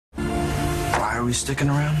are we sticking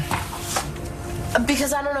around?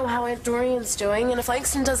 Because I don't know how Aunt Dorian's doing, and if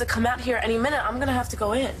Langston doesn't come out here any minute, I'm gonna have to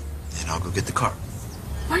go in. Then I'll go get the car.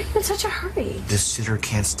 Why are you in such a hurry? This sitter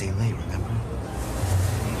can't stay late, remember?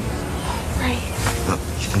 Right. Look,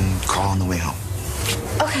 you can call on the way home.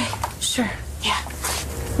 Okay, sure, yeah.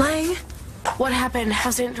 Lang, what happened?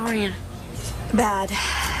 How's Aunt Dorian? Bad.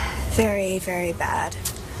 Very, very bad.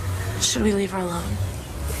 Should we leave her alone?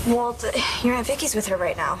 Well, your Aunt Vicky's with her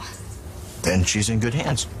right now. Then she's in good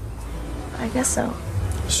hands. I guess so.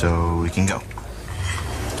 So we can go.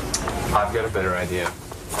 I've got a better idea.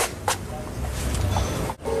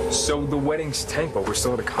 So the wedding's tanked, but we're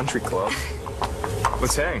still at a country club.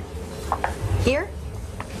 Let's hang. Here?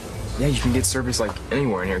 Yeah, you can get service like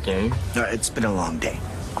anywhere in here, can't you? It's been a long day.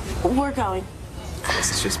 We're going. Guess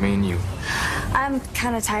it's just me and you. I'm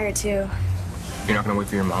kind of tired, too. You're not gonna wait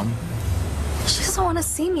for your mom? She doesn't want to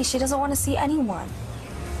see me. She doesn't want to see anyone.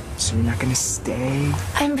 So you're not gonna stay?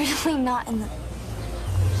 I'm really not in the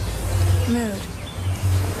mood.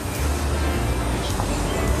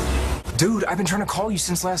 Dude, I've been trying to call you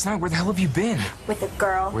since last night. Where the hell have you been? With a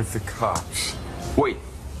girl. With the cops. Wait,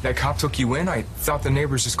 that cop took you in? I thought the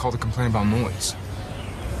neighbors just called to complain about noise.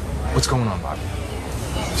 What's going on, Bobby?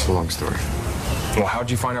 It's a long story. Well,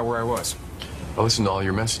 how'd you find out where I was? I listened to all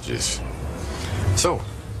your messages. So,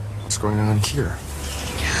 what's going on here?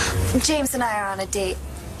 James and I are on a date.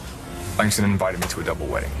 Langston invited me to a double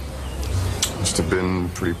wedding. Must have been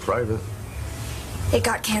pretty private. It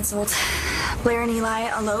got canceled. Blair and Eli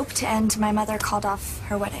eloped, and my mother called off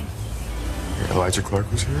her wedding. Elijah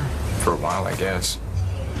Clark was here? For a while, I guess.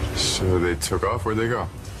 So they took off? Where'd they go?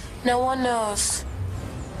 No one knows.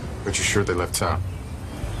 But you're sure they left town?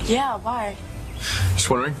 Yeah, why? Just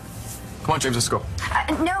wondering. Come on, James, let's go.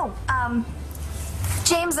 No,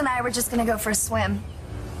 James and I were just gonna go for a swim.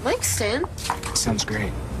 Langston? Sounds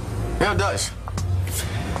great. Yeah, it does.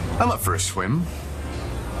 I'm up for a swim.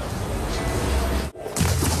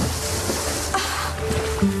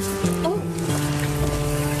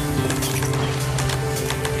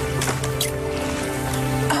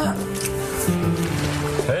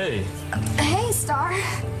 Hey. Hey, Starr.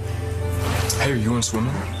 Hey, are you going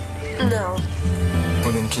swimming? No.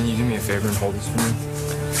 Well, then can you do me a favor and hold this for me?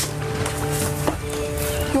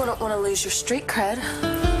 You don't want to lose your street cred.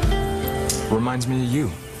 Reminds me of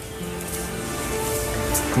you.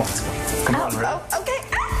 Come on, let's go. Come on, ready? Oh, okay.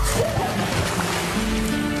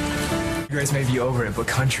 You guys may be over it, but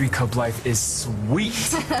country club life is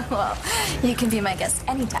sweet. Well, you can be my guest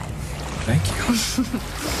anytime. Thank you.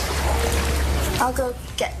 I'll go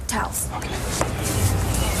get towels. Okay.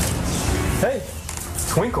 Hey,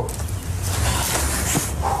 Twinkle.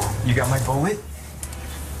 You got my bullet?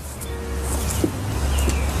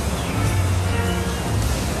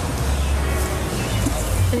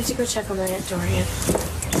 I need to go check on my Aunt Dorian.